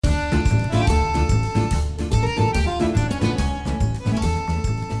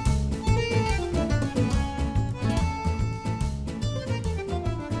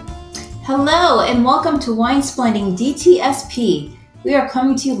Hello and welcome to Winesplaining DTSP. We are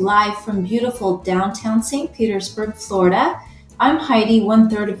coming to you live from beautiful downtown St. Petersburg, Florida. I'm Heidi,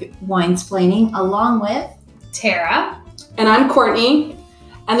 1/3 of Winesplaining, along with Tara. And I'm Courtney.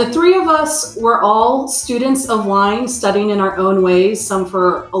 And the three of us were all students of wine, studying in our own ways, some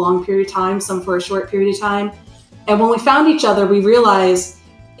for a long period of time, some for a short period of time. And when we found each other, we realized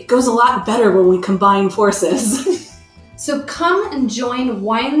it goes a lot better when we combine forces. So come and join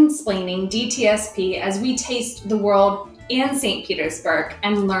Winesplaining DTSP as we taste the world and St. Petersburg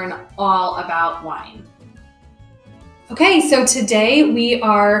and learn all about wine. Okay, so today we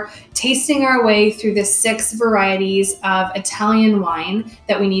are tasting our way through the 6 varieties of Italian wine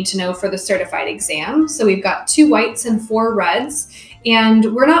that we need to know for the certified exam. So we've got 2 whites and 4 reds,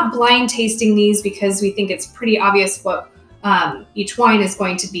 and we're not blind tasting these because we think it's pretty obvious what each wine is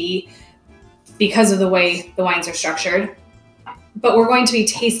going to be because of the way the wines are structured. But we're going to be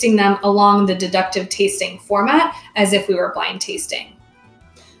tasting them along the deductive tasting format as if we were blind tasting.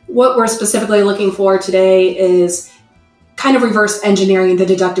 What we're specifically looking for today is kind of reverse engineering the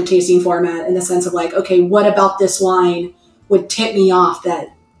deductive tasting format in the sense of like, okay, what about this wine would tip me off that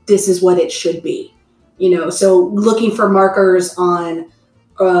this is what it should be? So looking for markers on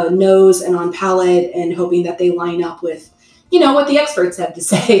nose and on palate and hoping that they line up with, what the experts have to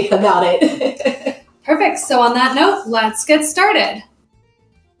say about it. Perfect. So on that note, let's get started.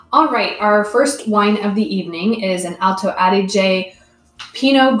 All right. Our first wine of the evening is an Alto Adige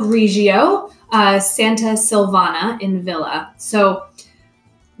Pinot Grigio, Santa Silvana in Villa. So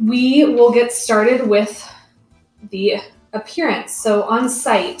we will get started with the appearance. So on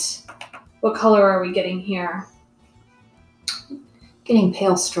site, what color are we getting here? getting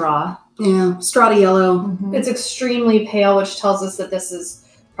pale straw. Yeah, straw to yellow. Mm-hmm. It's extremely pale, which tells us that this is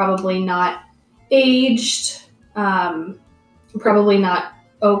probably not aged, probably not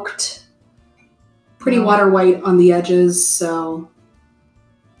oaked. Pretty water white on the edges, so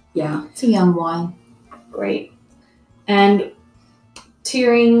yeah. It's a young wine. Great. And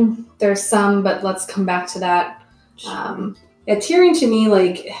tiering, there's some, but let's come back to that. Tiering to me,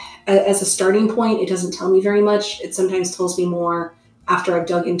 like as a starting point, it doesn't tell me very much. It sometimes tells me more after I've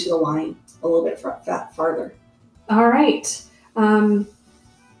dug into the wine a little bit farther. All right.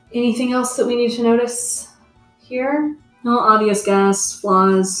 Anything else that we need to notice here? No obvious gas,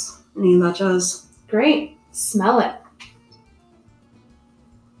 flaws, any of that jazz. Great. Smell it.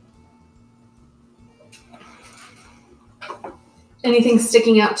 Anything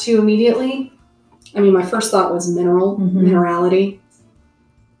sticking out to you immediately? I mean, my first thought was minerality.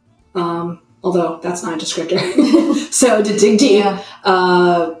 Although that's not a descriptor. So to dig deep,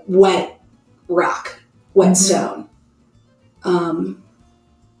 wet rock, wet stone. And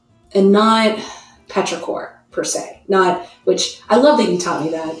not petrichor per se. Not, which I love that you taught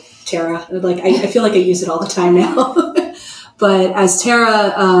me that, Tara. Like I feel like I use it all the time now. But as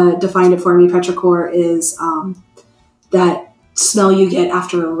Tara defined it for me, petrichor is that smell you get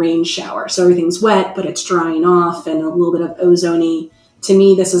after a rain shower. So everything's wet, but it's drying off and a little bit of ozone-y. To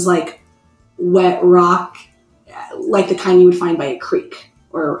me, this is like wet rock, like the kind you would find by a creek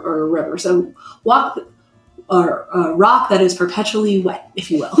or a river. So rock that is perpetually wet,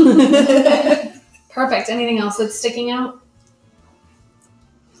 if you will. Perfect. Anything else that's sticking out?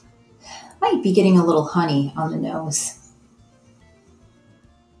 Might be getting a little honey on the nose.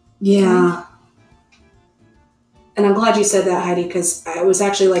 Yeah. And I'm glad you said that, Heidi, because I was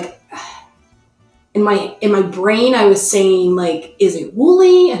actually like, in my brain, I was saying like, is it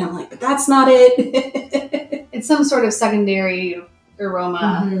woolly? And I'm like, but that's not it. It's some sort of secondary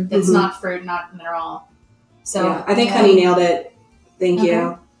aroma that's not fruit, not mineral. So yeah, I think honey nailed it. Thank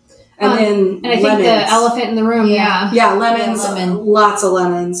you. And then I think lemons. the elephant in the room. Yeah, lemons. Lots of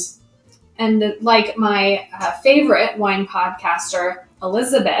lemons. And like my favorite wine podcaster,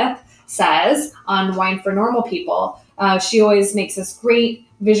 Elizabeth, says on Wine for Normal People, she always makes this great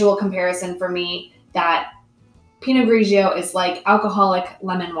visual comparison for me that Pinot Grigio is like alcoholic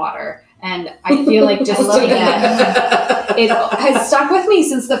lemon water. And I feel like just it has stuck with me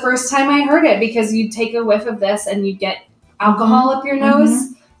since the first time I heard it, because you take a whiff of this and you get alcohol up your nose.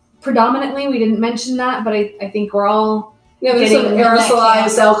 Predominantly, we didn't mention that, but I think we're all there's some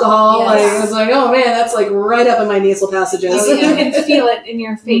aerosolized alcohol. Yes. Like I was like, oh man, that's like right up in my nasal passages. You can feel it in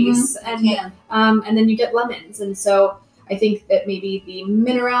your face, and then you get lemons, and so I think that maybe the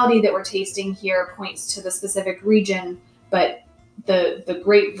minerality that we're tasting here points to the specific region, but the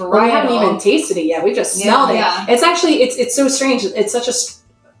great variety. Well, we haven't even tasted it yet. We just smelled it. Yeah. It's actually it's so strange. It's such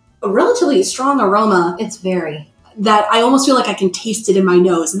a relatively strong aroma. It's very. That I almost feel like I can taste it in my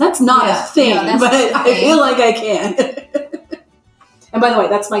nose. And that's not a thing, but I feel like I can. And by the way,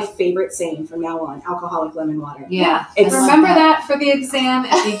 that's my favorite saying from now on, alcoholic lemon water. Yeah. It's- Remember that for the exam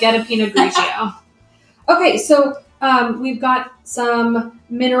if you get a Pinot Grigio. Okay, so we've got some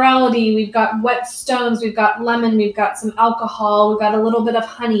minerality, we've got wet stones, we've got lemon, we've got some alcohol, we've got a little bit of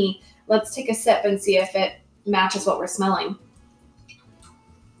honey. Let's take a sip and see if it matches what we're smelling.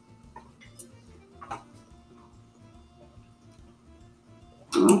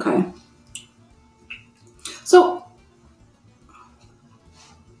 Okay. So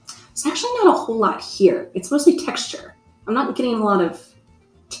it's actually not a whole lot here. It's mostly texture. I'm not getting a lot of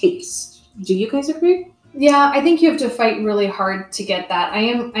taste. Do you guys agree? Yeah, I think you have to fight really hard to get that.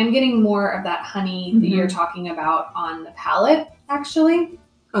 I'm getting more of that honey that you're talking about on the palate, actually.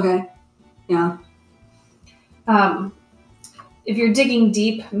 Okay. Yeah. If you're digging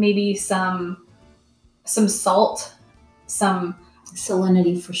deep, maybe some salt, some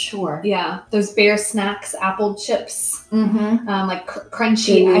Salinity for sure. those Bear Snacks apple chips, Mm-hmm. like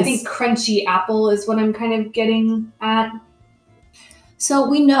crunchy. Goodness. I think crunchy apple is what I'm kind of getting at. So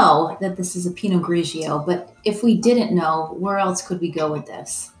we know that this is a Pinot Grigio, but if we didn't know, where else could we go with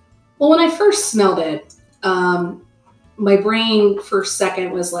this? Well, when I first smelled it, my brain for a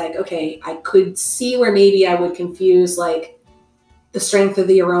second was like, okay, I could see where maybe I would confuse like the strength of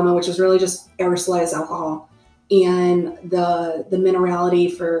the aroma, which is really just aerosolized alcohol, and the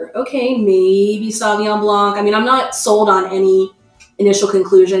minerality for, okay, maybe Sauvignon Blanc. I mean, I'm not sold on any initial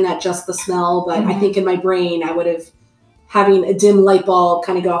conclusion at just the smell, but I think in my brain I would have having a dim light bulb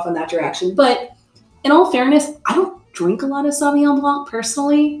kind of go off in that direction. But in all fairness, I don't drink a lot of Sauvignon Blanc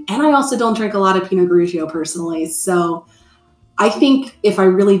personally, and I also don't drink a lot of Pinot Grigio personally. So I think if I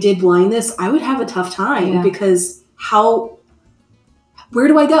really did blind this, I would have a tough time because where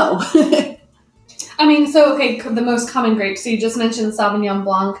do I go? I mean, so, okay, the most common grapes. So you just mentioned Sauvignon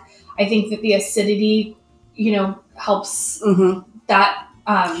Blanc. I think that the acidity, helps that.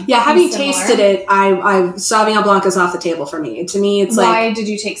 Having be similar. tasted it, I Sauvignon Blanc is off the table for me. To me, it's Why did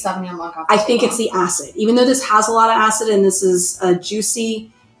you take Sauvignon Blanc off the I think table? it's the acid. Even though this has a lot of acid and this is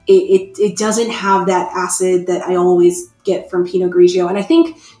juicy, it doesn't have that acid that I always get from Pinot Grigio. And I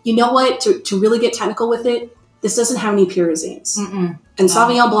think, you know what, to really get technical with it, this doesn't have any pyrazines. Mm-mm. And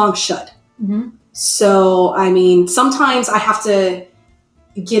Sauvignon Blanc should. Mm-hmm. So, I mean, sometimes I have to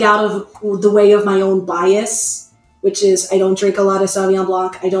get out of the way of my own bias, which is I don't drink a lot of Sauvignon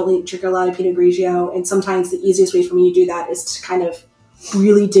Blanc. I don't drink a lot of Pinot Grigio. And sometimes the easiest way for me to do that is to kind of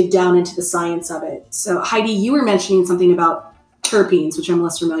really dig down into the science of it. So, Heidi, you were mentioning something about terpenes, which I'm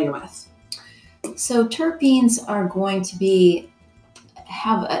less familiar with. So terpenes are going to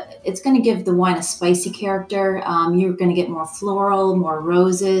it's going to give the wine a spicy character. You're going to get more floral, more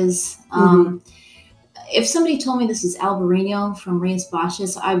roses. If somebody told me this is Albarino from Reyes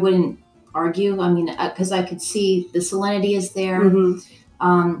Baches, I wouldn't argue. I mean, because I could see the salinity is there.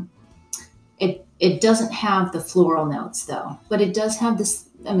 It doesn't have the floral notes though, but it does have this,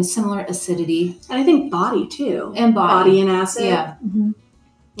 similar acidity. And I think body too. And body. And acid. Yeah. Mm-hmm.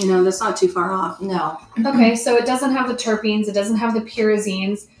 That's not too far off. No. Okay, so it doesn't have the terpenes, it doesn't have the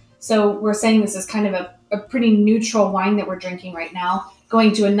pyrazines. So we're saying this is kind of a pretty neutral wine that we're drinking right now.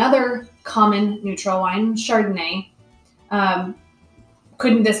 Going to another common neutral wine, Chardonnay.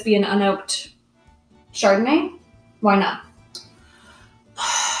 Couldn't this be an unoaked Chardonnay? Why not?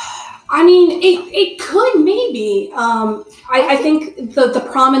 I mean, it could maybe. I think the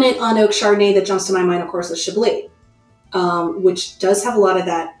prominent unoaked Chardonnay that jumps to my mind, of course, is Chablis, which does have a lot of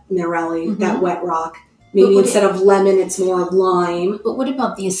that minerality, that wet rock. Maybe instead of lemon, it's more of lime. But what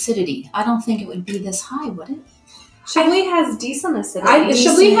about the acidity? I don't think it would be this high, would it? Chablis has decent acidity.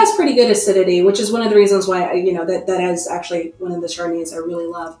 Chablis has pretty good acidity, which is one of the reasons why that is actually one of the Chardonnays I really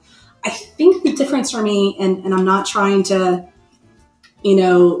love. I think the difference for me, and I'm not trying to,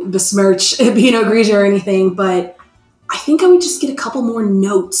 besmirch Pinot Grigio or anything, but I think I would just get a couple more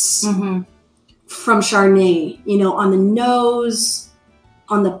notes from Chardonnay, on the nose,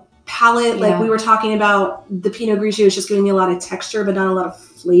 on the palate. Yeah. Like we were talking about, the Pinot Grigio is just giving me a lot of texture, but not a lot of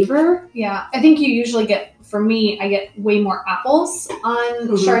flavor. Yeah, I think you usually get, for me, I get way more apples on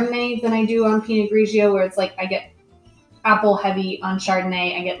Chardonnay than I do on Pinot Grigio, where it's like I get apple heavy on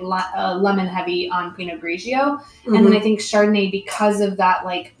Chardonnay, I get lemon heavy on Pinot Grigio. And then I think Chardonnay, because of that,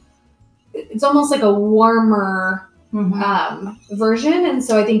 like, it's almost like a warmer version. And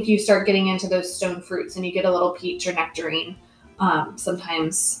so I think you start getting into those stone fruits and you get a little peach or nectarine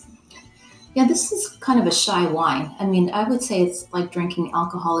sometimes. Yeah, this is kind of a shy wine. I would say it's like drinking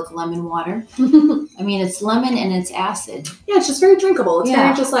alcoholic lemon water. It's lemon and it's acid. Yeah, it's just very drinkable. It's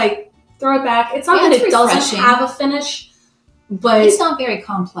very just like, throw it back. It's not that it's it doesn't refreshing. have a finish, but It's not very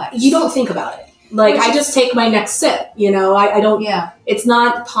complex. you don't think about it. Like, Which I just take my next sip, I don't, Yeah. it's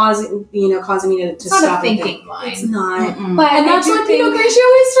not causing me to It's not stop a and thinking think. wine. It's not. Mm-mm. But And that's I do what Pinot think-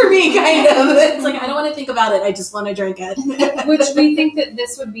 Grigio is for me, kind of. It's like, I don't want to think about it. I just want to drink it. Which we think that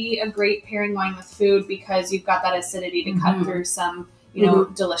this would be a great pairing wine with food because you've got that acidity to cut Mhm. through some,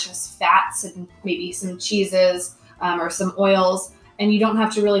 delicious fats and maybe some cheeses or some oils, and you don't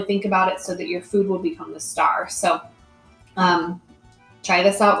have to really think about it so that your food will become the star. So, try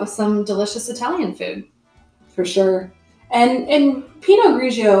this out with some delicious Italian food. For sure. And Pinot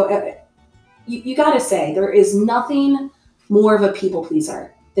Grigio, you got to say, there is nothing more of a people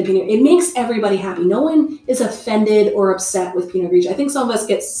pleaser than Pinot. It makes everybody happy. No one is offended or upset with Pinot Grigio. I think some of us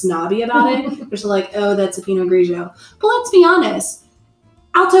get snobby about it. We're just like, oh, that's a Pinot Grigio. But let's be honest,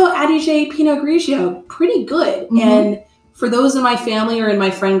 Alto Adige Pinot Grigio, pretty good. Mhm. And for those in my family or in my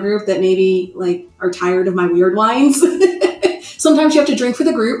friend group that maybe like are tired of my weird wines, sometimes you have to drink for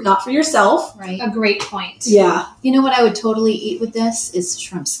the group, not for yourself. Right. A great point. Yeah. You know what I would totally eat with this is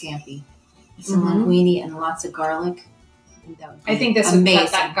shrimp scampi. Some Mhm. linguine and lots of garlic. That would be I think this amazing.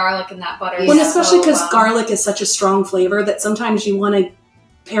 would cut that garlic and that butter. Well, and Yeah. especially because so well. garlic is such a strong flavor that sometimes you want to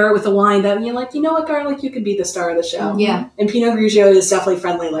pair it with a wine that you're like, you know what, garlic, you could be the star of the show. Yeah. And Pinot Grigio is definitely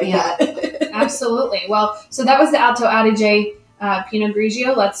friendly like Yeah. that. Absolutely. Well, so that was the Alto Adige Pinot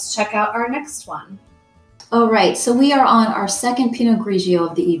Grigio. Let's check out our next one. All right, so we are on our second Pinot Grigio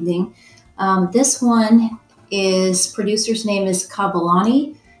of the evening. This one is, producer's name is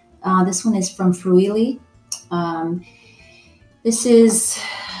Caballani. This one is from Fruili. This is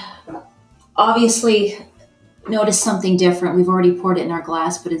obviously, notice something different. We've already poured it in our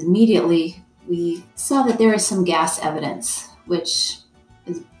glass, but immediately we saw that there is some gas evidence, which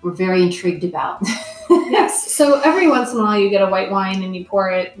we're very intrigued about. Yes. So every once in a while you get a white wine and you pour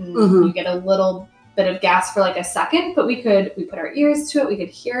it and Mhm. you get a little bit of gas for like a second, but we put our ears to it. We could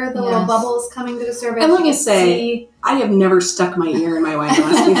hear the little Yes. bubbles coming to the surface. And let We me could say, see- I have never stuck my ear in my wine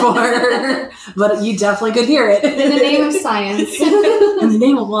glass before, but you definitely could hear it. in the name of science. In the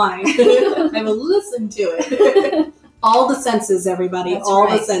name of wine. I will listen to it. All the senses, everybody. That's all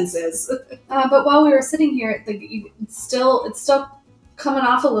right. the senses. But while we were sitting here, it's still coming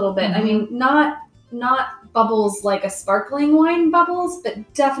off a little bit. I mean, not bubbles like a sparkling wine bubbles,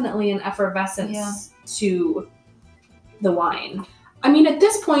 but definitely an effervescence Yeah. to the wine. I mean, at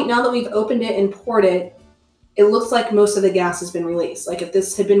this point, now that we've opened it and poured it, it looks like most of the gas has been released. Like if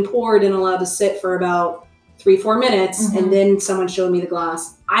this had been poured and allowed to sit for about 3-4 minutes, Mhm. and then someone showed me the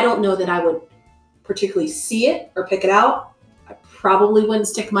glass, I don't know that I would particularly see it or pick it out. I probably wouldn't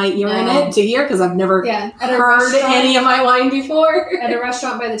stick my ear in No. it to hear because I've never Yeah, at a heard restaurant- any of my wine before. At a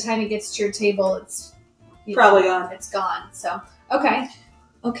restaurant, by the time it gets to your table, it's Probably gone. It's gone. So okay.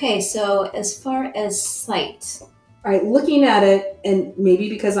 Okay, so as far as sight, All right, looking at it, and maybe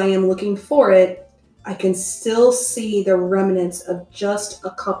because I am looking for it, I can still see the remnants of just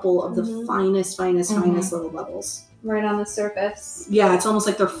a couple of the Mhm. finest Mhm. little bubbles. Right on the surface. Yeah, it's almost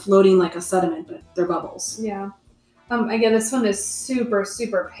like they're floating like a sediment, but they're bubbles. Yeah. Again, this one is super,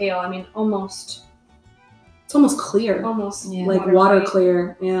 super pale. I mean, almost It's almost clear, Yeah. like water water white.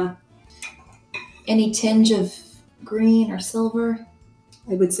 clear. Yeah, any tinge of green or silver?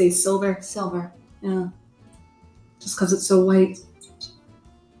 I would say silver. Silver. Yeah, just because it's so white.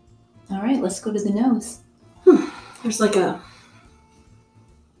 All right, let's go to the nose. There's like a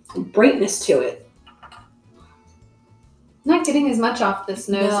brightness to it. Not getting as much off this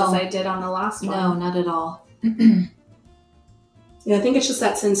nose No. as I did on the last No, one. not at all. Yeah, I think it's just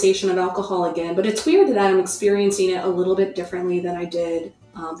that sensation of alcohol again. But it's weird that I'm experiencing it a little bit differently than I did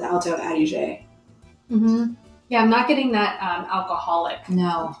the Alto Adige. Mm-hmm. Yeah, I'm not getting that alcoholic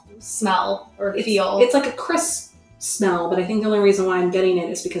No. smell or It's- feel. It's like a crisp smell, but I think the only reason why I'm getting it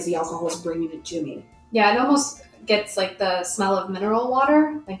is because the alcohol is bringing it to me. Yeah, it almost gets like the smell of mineral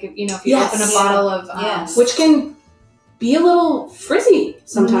water. Like, if you Yes. open a Yeah. bottle of... Yes. Which can be a little frizzy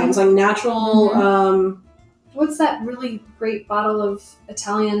sometimes, like natural. Mhm. What's that really great bottle of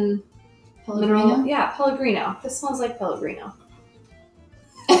Italian mineral? Pellegrino? Yeah, Pellegrino. This smells like Pellegrino.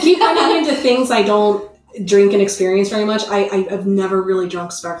 I keep running into things I don't drink and experience very much. I've never really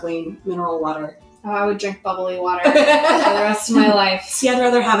drunk sparkling mineral water. Oh, I would drink bubbly water for the rest of my life. See, I'd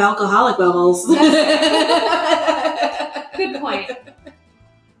rather have alcoholic bubbles. Good point.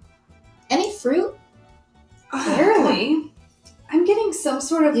 Any fruit? Barely. I'm getting some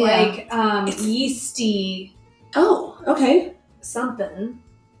sort of Yeah. like It's- yeasty Oh, okay. something.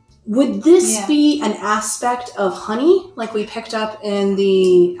 Would this Yeah. be an aspect of honey, like we picked up in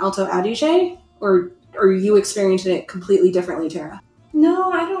the Alto Adige, or are you experiencing it completely differently, Tara?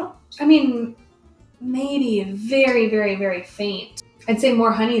 No, I don't. I mean, maybe very, very, very faint. I'd say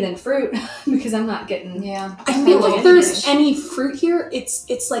more honey than fruit because I'm not getting. Yeah. I feel Totally. like there's any fruit here. It's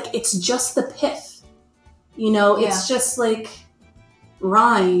like it's just the pith. You know, it's just like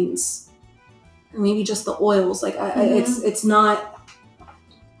rinds, or maybe just the oils. Like it's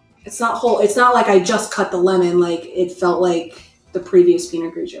not whole. It's not like I just cut the lemon. Like it felt like the previous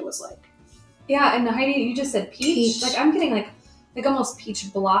Pinot Grigio was like. Yeah, and Heidi, you just said peach. Like I'm getting like almost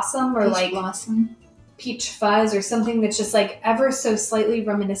peach blossom or Peach blossom. peach fuzz or something that's just like ever so slightly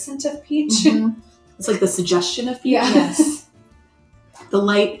reminiscent of peach. Mhm. It's like the suggestion of peach. Yeah. Yes. The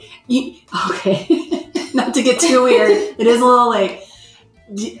light. Okay. Not to get too weird. It is a little like.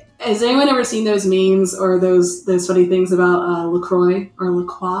 Has anyone ever seen those memes or those funny things about LaCroix or La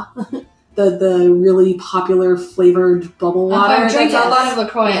Croix? the really popular flavored bubble water. I've drank Yes. a lot of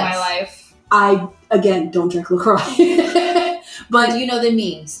LaCroix in my Yes. life. I again don't drink LaCroix. But But you know the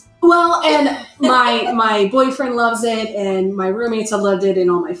memes. well, and my boyfriend loves it, and my roommates have loved it,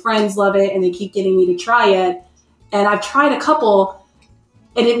 and all my friends love it, and they keep getting me to try it. And I've tried a couple,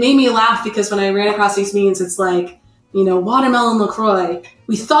 and it made me laugh because when I ran across these memes, it's like, you know, watermelon LaCroix.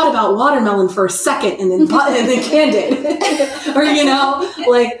 We thought about watermelon for a second and then canned it. Or, you know,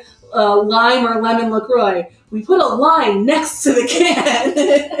 like lime or lemon LaCroix. We put a lime next to the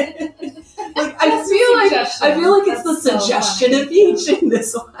can. Like, I feel like it's the suggestion of each in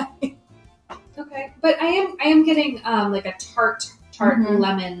this one. Okay, but I am getting like a tart Mhm.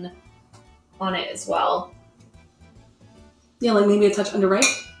 lemon on it as well. Yeah, like maybe a touch underripe.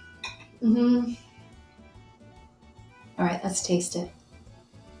 Mm-hmm. All right, let's taste it.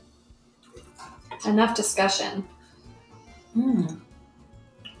 Enough discussion. Mm.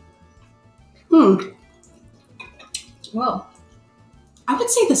 Whoa. I would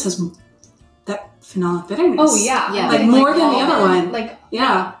say this has that phenolic bitterness. Oh yeah, Yeah. I'm Like getting, more than the almond. other one. Like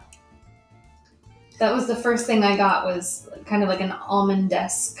Yeah. that was the first thing I got was kind of like an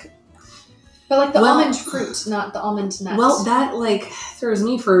almond-esque, but like the Well- almond fruit, not the almond nut. Well, that like throws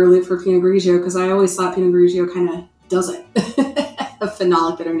me for a loop for Pinot Grigio because I always thought Pinot Grigio kind of doesn't have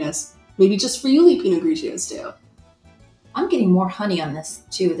phenolic bitterness. Maybe just Friuli Pinot Grigios do. I'm getting more honey on this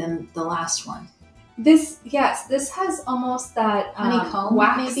too than the last one. this has almost that Honeycomb,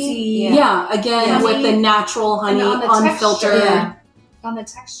 waxy maybe? Yeah, again Honey. with the natural honey, on the unfiltered. texture. Yeah. on the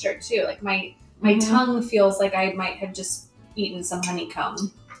texture too. Like my Mhm. tongue feels like I might have just eaten some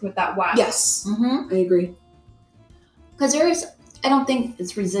honeycomb with that wax. Yes, Mm-hmm. I agree. Because there is, I don't think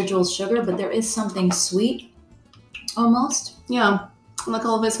it's residual sugar, but there is something sweet, almost. Yeah, like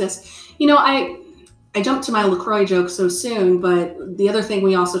all hibiscus. You know, I jumped to my LaCroix joke so soon, but the other thing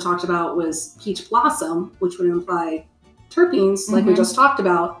we also talked about was peach blossom, which would imply terpenes, like we Mhm. just talked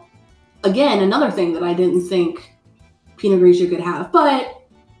about. Again, another thing that I didn't think Pinot Grigio could have. But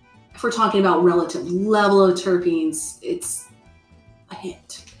if we're talking about relative level of terpenes, it's a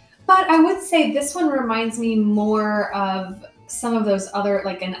hint. But I would say this one reminds me more of some of those other,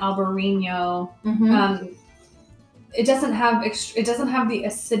 like an Albarino. Mm-hmm. It doesn't have the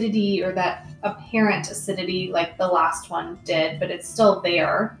acidity or that apparent acidity like the last one did, but it's still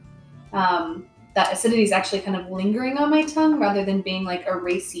there. That acidity is actually kind of lingering on my tongue rather than being like a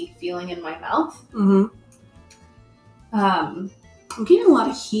racy feeling in my mouth. Mm-hmm. Um, I'm getting a lot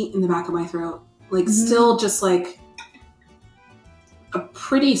of heat in the back of my throat. Like, Mhm. still just like a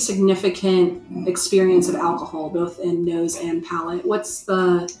pretty significant experience of alcohol, both in nose and palate. What's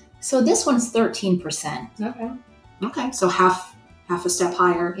the... So this one's 13%. okay. Okay, so half a step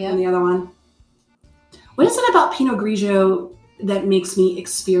higher Yeah. than the other one. What is it about Pinot Grigio that makes me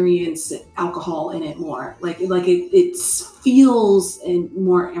experience alcohol in it more? Like it feels and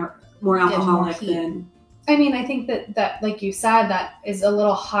more alcoholic heat. than... I mean, I think that like you said, that is a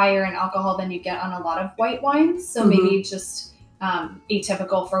little higher in alcohol than you get on a lot of white wines. So Mhm. maybe just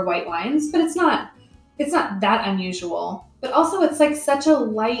atypical for white wines, but it's not that unusual. But also, it's like such a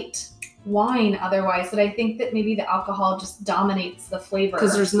light wine otherwise that I think that maybe the alcohol just dominates the flavor.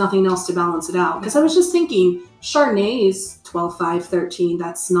 Because there's nothing else to balance it out. Because I was just thinking, Chardonnay's 12, 5, 13.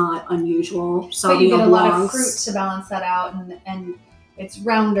 That's not unusual. but you get a Sauvignon lot of Blancs. fruit to balance that out, and it's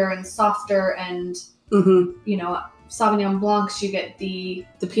rounder and softer, and Mhm. you know, Sauvignon Blancs, you get the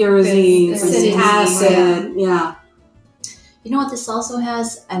The pyrazines, The and acidity, the acid. Yeah. You know what this also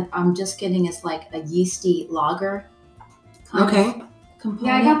has? And I'm just getting is like a yeasty lager kind Okay. of component.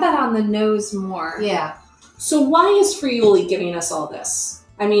 yeah. I got that on the nose more. Yeah. So why is Friuli giving us all this?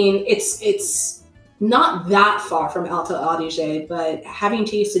 I mean, it's not that far from Alto Adige, but having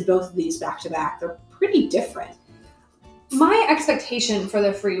tasted both of these back to back, they're pretty different. My expectation for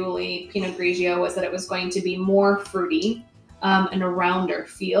the Friuli Pinot Grigio was that it was going to be more fruity and a rounder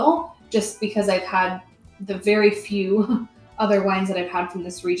feel, just because I've had the very few other wines that I've had from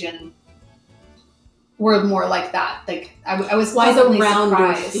this region were more like that. Like I was Why the pleasantly rounder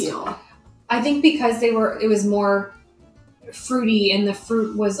surprised. feel? I think because it was more fruity and the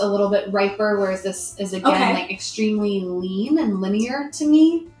fruit was a little bit riper, whereas this is again like extremely lean and linear to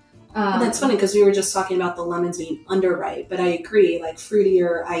me. And that's funny because we were just talking about the lemons being underripe, but I agree, like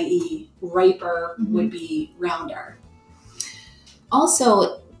fruitier, i.e. riper, would be rounder.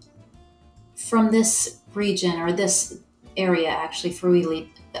 Also, from this region or this area, actually, for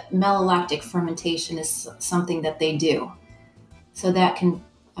Wheatley, malolactic fermentation is something that they do. So that can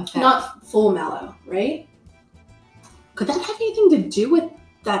affect. Not full mallow, right? Could that have anything to do with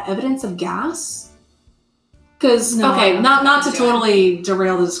that evidence of gas? Because, No, I don't not to think so. totally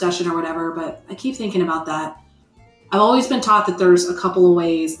derail the discussion or whatever, but I keep thinking about that. I've always been taught that there's a couple of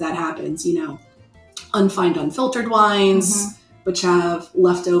ways that happens, unfined, unfiltered wines, which have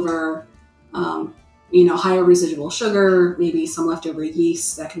leftover, higher residual sugar, maybe some leftover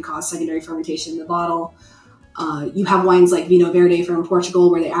yeast that can cause secondary fermentation in the bottle. You have wines like Vinho Verde from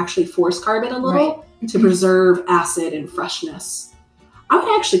Portugal where they actually force carbon a little to preserve acid and freshness. I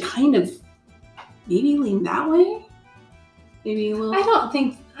would actually kind of maybe lean that way. Maybe a little. I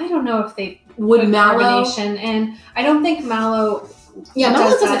don't know if they Would put mallow? carbonation in. I don't think mallow Mallow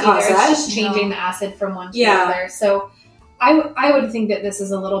doesn't that cause either. that. It's just changing the acid from one to the Yeah. other. So I would think that this is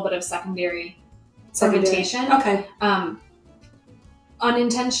a little bit of secondary fermentation. Okay.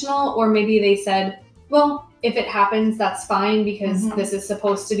 Unintentional, or maybe they said, well, if it happens, that's fine because this is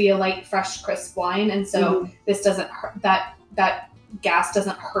supposed to be a light, fresh, crisp wine, and so this doesn't hurt, that gas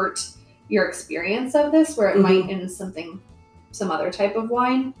doesn't hurt your experience of this, where it might in some other type of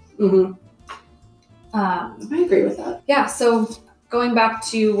wine. I agree with that. Yeah. So going back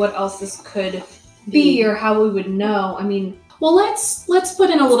to what else this could be or how we would know. I mean, Well, let's put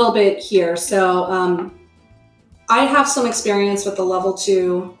in a little bit here. So I have some experience with the level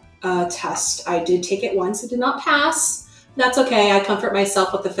 2 test. I did take it once. It did not pass. That's okay. I comfort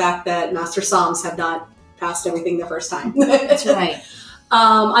myself with the fact that Master Somms have not passed everything the first time. That's right.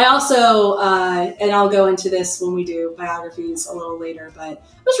 I also, and I'll go into this when we do biographies a little later, but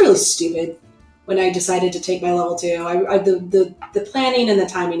it was really stupid when I decided to take my level 2. The planning and the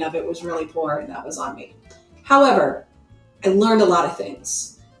timing of it was really poor, and that was on me. However, I learned a lot of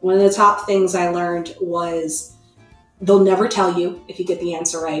things. One of the top things I learned was they'll never tell you if you get the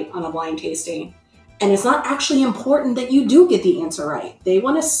answer right on a blind tasting. And it's not actually important that you do get the answer right. They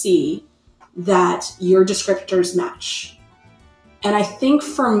want to see that your descriptors match. And I think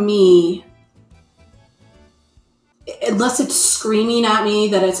for me, unless it's screaming at me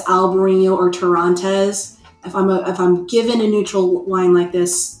that it's Albarino or Torrontés, if I'm given a neutral wine like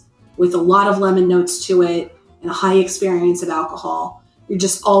this with a lot of lemon notes to it and a high experience of alcohol, you're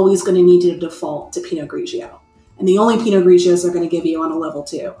just always going to need to default to Pinot Grigio. And the only Pinot Grigios they're going to give you on a level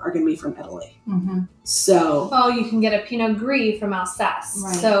 2 are going to be from Italy. So, well, you can get a Pinot Gris from Alsace.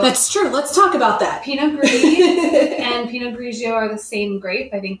 Right. So that's true. Let's talk about that. Pinot Gris and Pinot Grigio are the same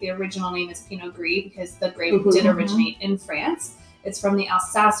grape. I think the original name is Pinot Gris because the grape did originate in France. It's from the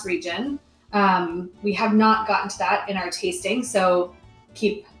Alsace region. We have not gotten to that in our tasting, so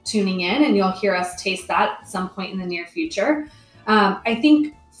keep tuning in and you'll hear us taste that at some point in the near future. I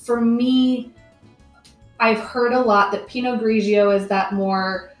think for me, I've heard a lot that Pinot Grigio is that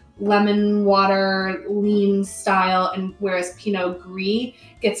more lemon water, lean style, and whereas Pinot Gris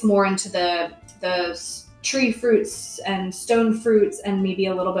gets more into the tree fruits and stone fruits and maybe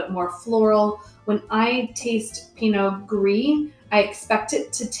a little bit more floral. When I taste Pinot Gris, I expect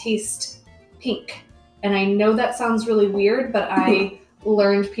it to taste pink. And I know that sounds really weird, but I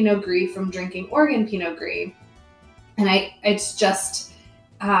learned Pinot Gris from drinking Oregon Pinot Gris. And it's just,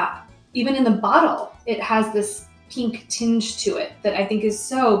 even in the bottle, it has this pink tinge to it that I think is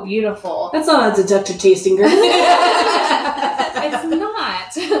so beautiful. That's not a deductive tasting group. It's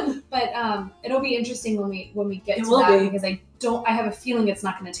not, but it'll be interesting when we get to that because I have a feeling it's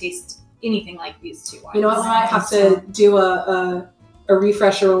not going to taste anything like these two wines. You know what? I have to do a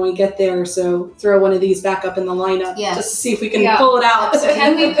refresher when we get there. So throw one of these back up in the lineup just to see if we can pull it out.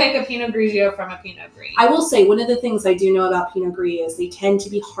 Can we pick a Pinot Grigio from a Pinot Gris? I will say one of the things I do know about Pinot Gris is they tend to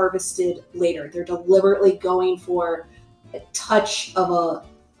be harvested later. They're deliberately going for a touch of a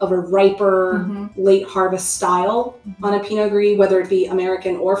riper late harvest style on a Pinot Gris, whether it be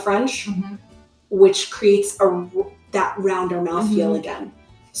American or French, which creates that rounder mouthfeel again.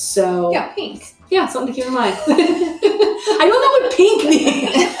 So yeah, pink. Yeah, something to keep in mind. I don't know what pink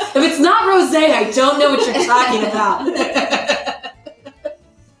means. If it's not rosé, I don't know what you're talking about.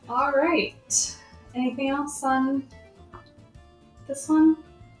 All right. Anything else on this one?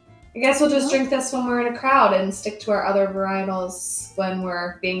 I guess we'll just drink this when we're in a crowd and stick to our other varietals when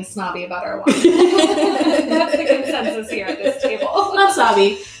we're being snobby about our wine. That's the consensus here at this table. Not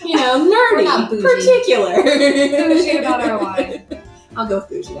snobby, nerdy, We're not bougie. particular. Bougie about our wine. I'll go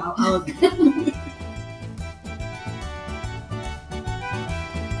bougie. I'll